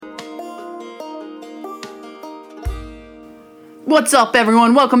What's up,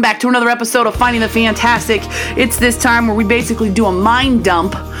 everyone? Welcome back to another episode of Finding the Fantastic. It's this time where we basically do a mind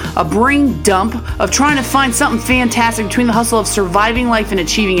dump, a brain dump of trying to find something fantastic between the hustle of surviving life and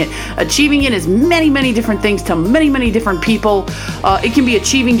achieving it. Achieving it is many different things to many different people. It can be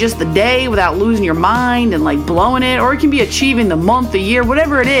achieving just the day without losing your mind and like blowing it, or it can be achieving the month, the year,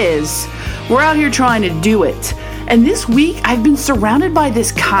 whatever it is. We're out here trying to do it. And this week, I've been surrounded by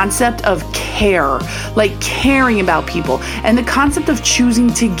this concept of care, like caring about people, and the concept of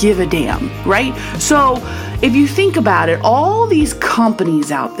choosing to give a damn, right? So if you think about it, all these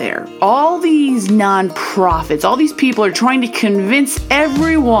companies out there, all these nonprofits, all these people are trying to convince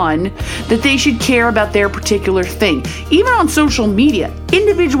everyone that they should care about their particular thing. Even on social media,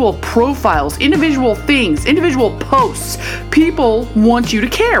 individual profiles, individual things, individual posts, people want you to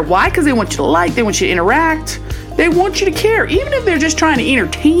care. Why? Because they want you to like, they want you to interact. They want you to care. Even if they're just trying to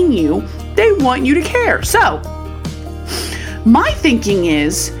entertain you, they want you to care. So, my thinking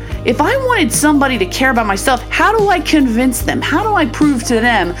is, if I wanted somebody to care about myself, how do I convince them? How do I prove to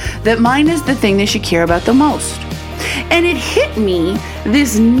them that mine is the thing they should care about the most? And it hit me,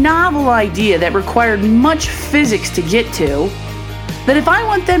 this novel idea that required much physics to get to, that if I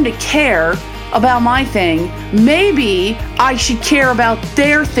want them to care about my thing, maybe I should care about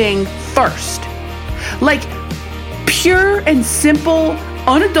their thing first. Like, pure and simple,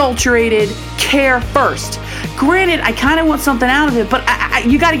 unadulterated care first. Granted, I kind of want something out of it, but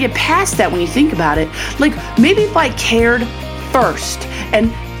you got to get past that when you think about it. Like, maybe if I cared first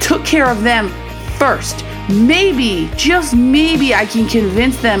and took care of them first, maybe, just maybe, I can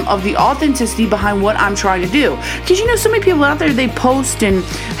convince them of the authenticity behind what I'm trying to do. Because so many people out there, they post and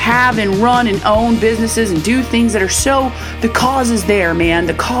have and run and own businesses and do things that are so, the cause is there, man.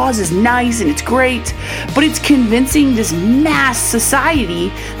 The cause is nice and it's great, but it's convincing this mass society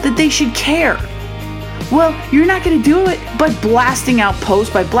that they should care. Well, you're not going to do it by blasting out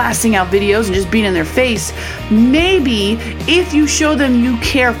posts, by blasting out videos and just being in their face. Maybe if you show them you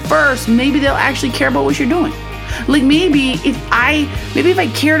care first, maybe they'll actually care about what you're doing. Like maybe if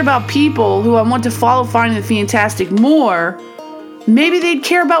I cared about people who I want to follow Finding the Fantastic more, maybe they'd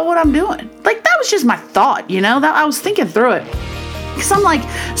care about what I'm doing. Like that was just my thought, that I was thinking through it. Because I'm like,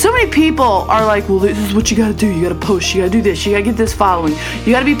 so many people are like, well, this is what you gotta do. You gotta post, you gotta do this, you gotta get this following,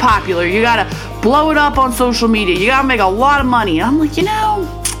 you gotta be popular, you gotta blow it up on social media, you gotta make a lot of money. And I'm like,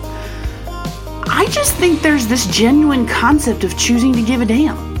 I just think there's this genuine concept of choosing to give a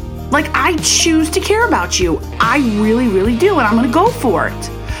damn. Like, I choose to care about you. I really do, and I'm gonna go for it.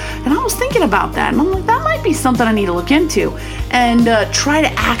 And I was thinking about that, and I'm like, that might be something I need to look into and try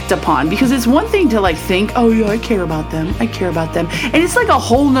to act upon. Because it's one thing to like think, oh yeah, I care about them. And it's like a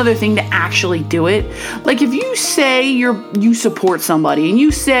whole nother thing to actually do it. Like if you say you support somebody and you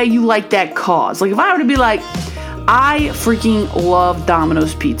say you like that cause. Like if I were to be like, I freaking love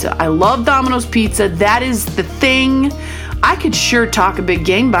Domino's Pizza. I love Domino's Pizza. That is the thing. I could sure talk a big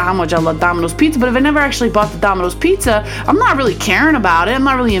game about how much I love Domino's Pizza, but if I never actually bought the Domino's Pizza, I'm not really caring about it. I'm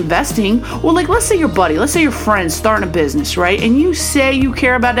not really investing. Well, like, let's say your buddy, let's say your friend's starting a business, right? And you say you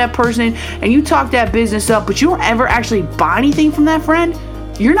care about that person and you talk that business up, but you don't ever actually buy anything from that friend.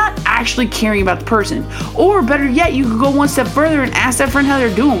 You're not actually caring about the person. Or better yet, you could go one step further and ask that friend how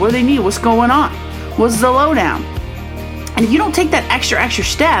they're doing, what do they need, what's going on, what's the lowdown. And if you don't take that extra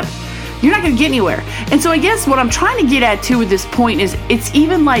step, you're not going to get anywhere. And so I guess what I'm trying to get at too with this point is it's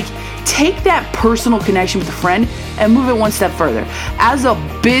even like take that personal connection with a friend and move it one step further. As a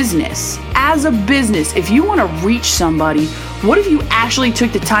business, if you want to reach somebody, what if you actually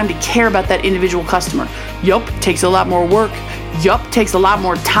took the time to care about that individual customer? Yup, takes a lot more work. Yup, takes a lot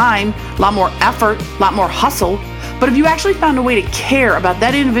more time, a lot more effort, a lot more hustle. But if you actually found a way to care about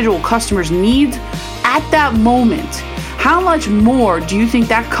that individual customer's needs at that moment, how much more do you think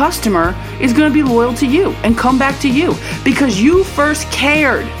that customer is going to be loyal to you and come back to you? Because you first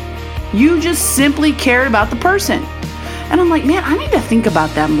cared. You just simply cared about the person. And I'm like, man, I need to think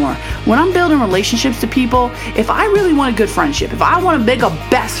about that more. When I'm building relationships to people, if I really want a good friendship, if I want to make a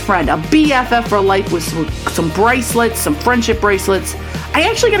best friend, a BFF for life with some bracelets, some friendship bracelets, I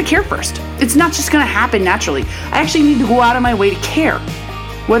actually got to care first. It's not just going to happen naturally. I actually need to go out of my way to care.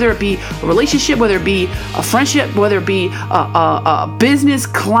 Whether it be a relationship, whether it be a friendship, whether it be a business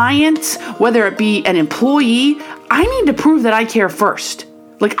client, whether it be an employee, I need to prove that I care first.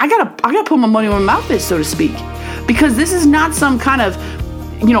 Like I gotta put my money where my mouth is, so to speak, because this is not some kind of,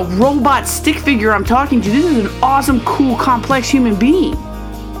 robot stick figure I'm talking to. This is an awesome, cool, complex human being.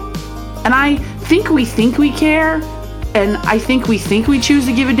 And I think we care, and I think we choose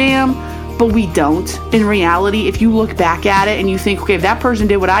to give a damn, but we don't. In reality, if you look back at it and you think, okay, if that person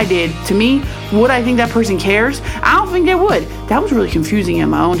did what I did to me, would I think that person cares? I don't think they would. That was really confusing in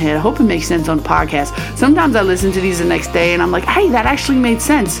my own head. I hope it makes sense on the podcast. Sometimes I listen to these the next day and I'm like, hey, that actually made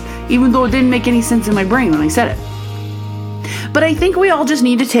sense, even though it didn't make any sense in my brain when I said it. But I think we all just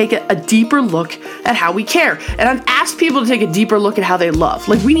need to take a deeper look at how we care. And I've asked people to take a deeper look at how they love.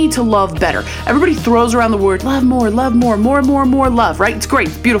 Like, we need to love better. Everybody throws around the word love more, more love, right? It's great.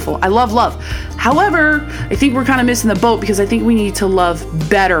 It's beautiful. I love love. However, I think we're kind of missing the boat because I think we need to love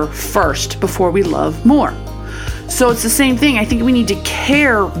better first before we love more. So it's the same thing. I think we need to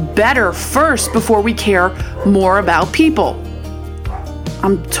care better first before we care more about people.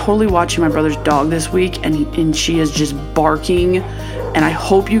 I'm totally watching my brother's dog this week, and she is just barking, and I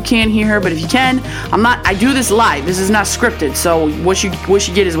hope you can't hear her, but if you can, I do this live. This is not scripted, so what you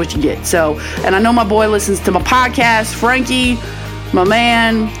get is what you get. So, and I know my boy listens to my podcast, Frankie, my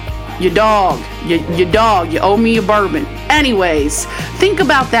man, your dog, you owe me a bourbon. Anyways, think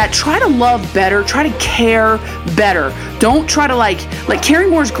about that. Try to love better. Try to care better. Don't try to like caring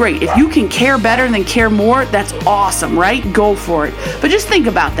more is great. If you can care better than care more, that's awesome, right? Go for it. But just think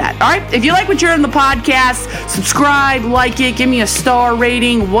about that, all right? If you like what you're in the podcast, subscribe, like it, give me a star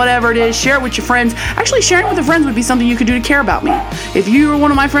rating, whatever it is. Share it with your friends. Actually, sharing it with your friends would be something you could do to care about me. If you are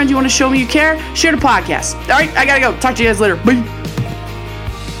one of my friends, you want to show me you care, share the podcast. All right, I gotta go. Talk to you guys later. Bye.